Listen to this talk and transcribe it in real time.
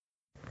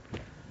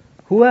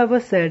Whoever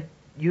said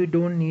you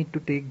don't need to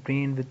take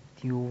brain with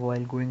you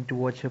while going to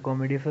watch a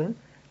comedy film?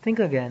 Think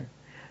again.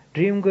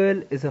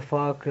 Dreamgirl is a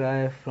far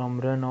cry from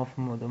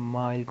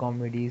run-of-the-mile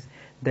comedies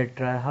that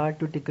try hard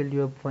to tickle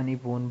your funny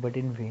bone but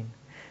in vain.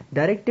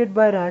 Directed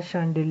by Raj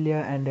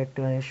Shandilya and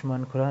actor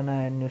Ayushmann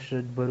Khurrana and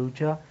Nusrat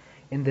Bharucha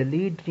in the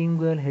lead,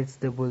 Dreamgirl hits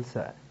the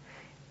bullseye.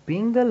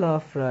 Being the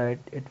laugh riot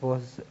it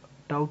was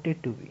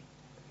touted to be.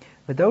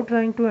 Without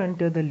trying to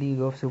enter the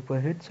league of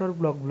superhits or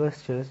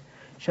blockbusters,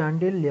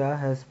 Shandilya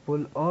has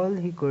pulled all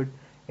he could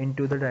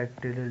into the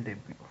directorial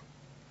debut.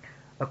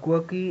 A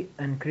quirky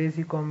and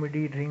crazy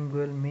comedy,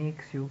 Dreamgirl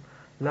makes you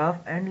laugh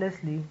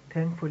endlessly,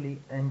 thankfully,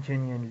 and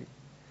genuinely.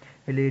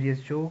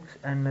 Hilarious jokes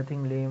and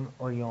nothing lame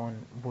or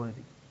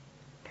yawn-worthy.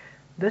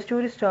 The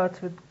story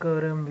starts with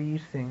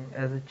Karamveer Singh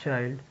as a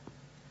child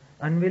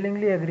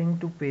unwillingly agreeing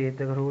to play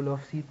the role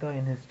of Sita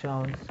in his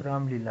child's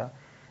Ramlila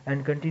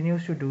and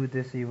continues to do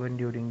this even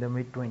during the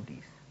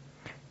mid-20s.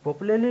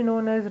 Popularly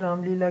known as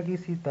Ramlila ki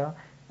Sita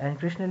and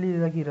Krishna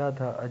Leela ki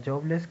Radha, a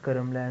jobless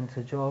Karam lands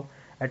a job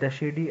at a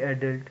shady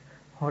adult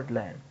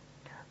hotline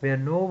where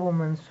no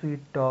woman sweet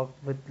talk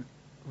with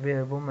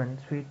where women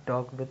sweet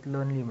talk with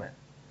lonely men.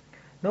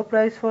 No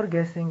price for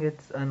guessing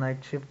it's a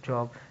night shift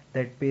job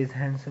that pays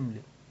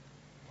handsomely.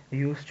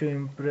 Used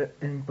to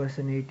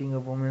impersonating a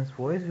woman's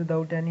voice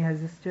without any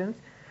hesitance,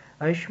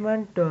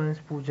 Ayushmann turns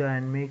Pooja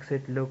and makes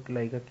it look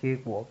like a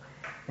cakewalk,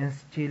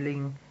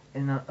 instilling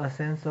in a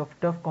sense of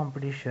tough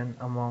competition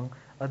among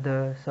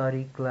other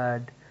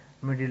sari-clad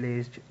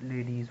middle-aged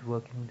ladies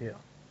working there.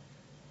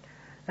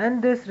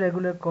 And this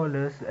regular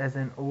callers, as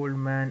an old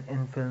man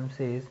in film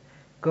says,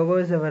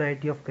 covers a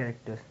variety of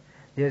characters.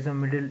 There's a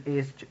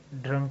middle-aged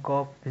drunk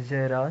cop,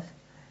 Vijay Raj,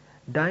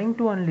 dying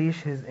to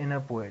unleash his inner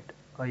poet,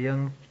 a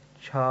young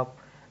sharp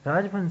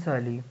Raj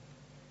Bhansali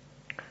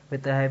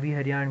with a heavy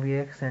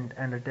Haryanvi accent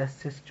and a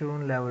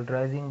testosterone level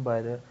rising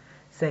by the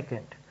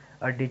second,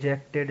 a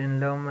dejected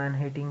in-love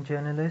man-hating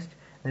journalist,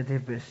 Nidhi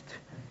Bisht,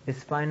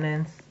 his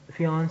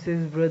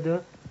fiance's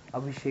brother,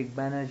 Abhishek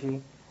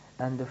Banerjee,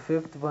 and the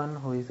fifth one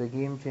who is a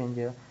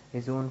game-changer,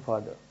 his own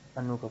father,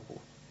 Anu Kapoor.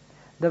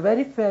 The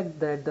very fact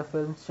that the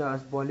film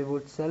stars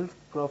Bollywood's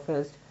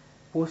self-professed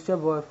poster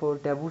boy for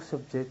taboo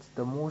subjects,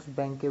 the most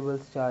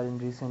bankable star in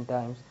recent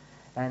times,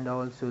 and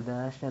also the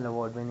national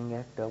award-winning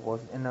actor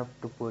was enough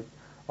to put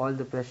all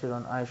the pressure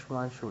on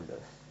Ayushmann's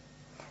shoulders.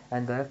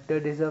 And the actor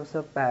deserves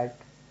a pat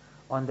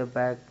on the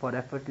back for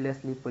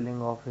effortlessly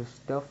pulling off his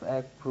tough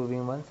act,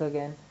 proving once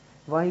again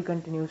why he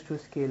continues to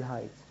scale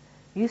heights.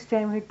 Each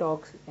time he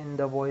talks in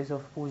the voice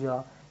of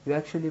Pooja, you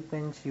actually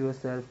pinch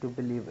yourself to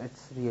believe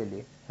it's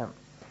really him.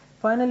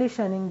 Finally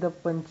shining the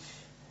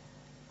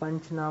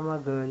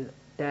Panchnama girl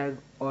tag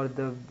or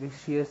the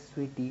vicious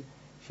sweetie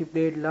she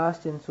played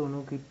last in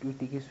Sonu Ki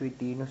Tweety Ki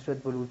Sweetie,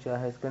 Nusrat Bharucha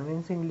has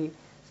convincingly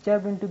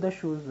stepped into the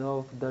shoes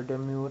of the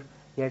demure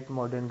yet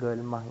modern girl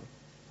Mahi.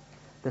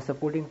 The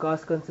supporting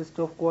cast consists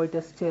of quite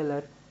a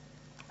stellar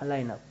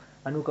lineup.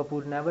 Anu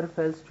Kapoor never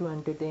fails to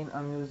entertain,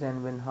 amuse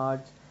and win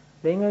hearts.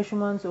 Playing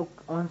Ayushmann's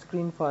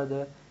on-screen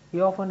father,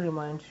 he often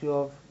reminds you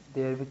of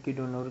their Vicky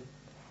Donor,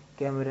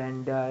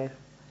 Cameron Dyer,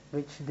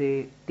 which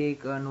they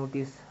take a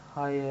notice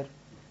higher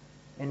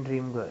in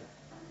Dreamgirl.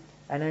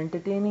 An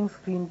entertaining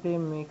screenplay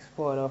makes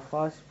for a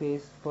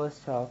fast-paced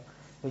first half,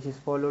 which is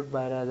followed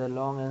by a rather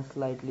long and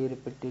slightly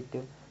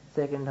repetitive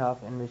second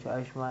half in which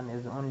Ayushmann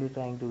is only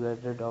trying to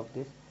get rid of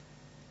this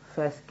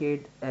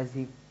facade as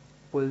he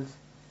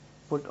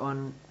put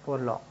on for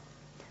long.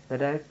 The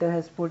director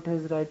has put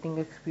his writing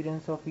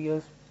experience of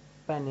years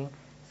spanning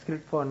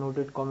script for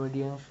noted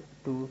comedians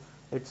to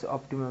its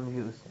optimum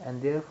use, and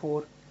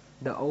therefore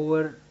the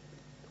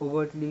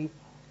overtly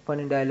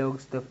funny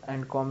dialogues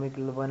and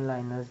comical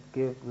one-liners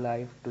give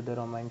life to the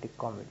romantic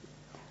comedy.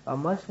 A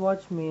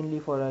must-watch mainly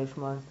for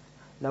Ayushmann's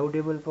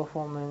laudable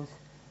performance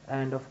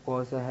and of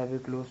course a heavy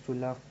close to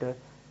laughter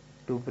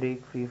to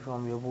break free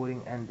from your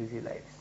boring and busy lives.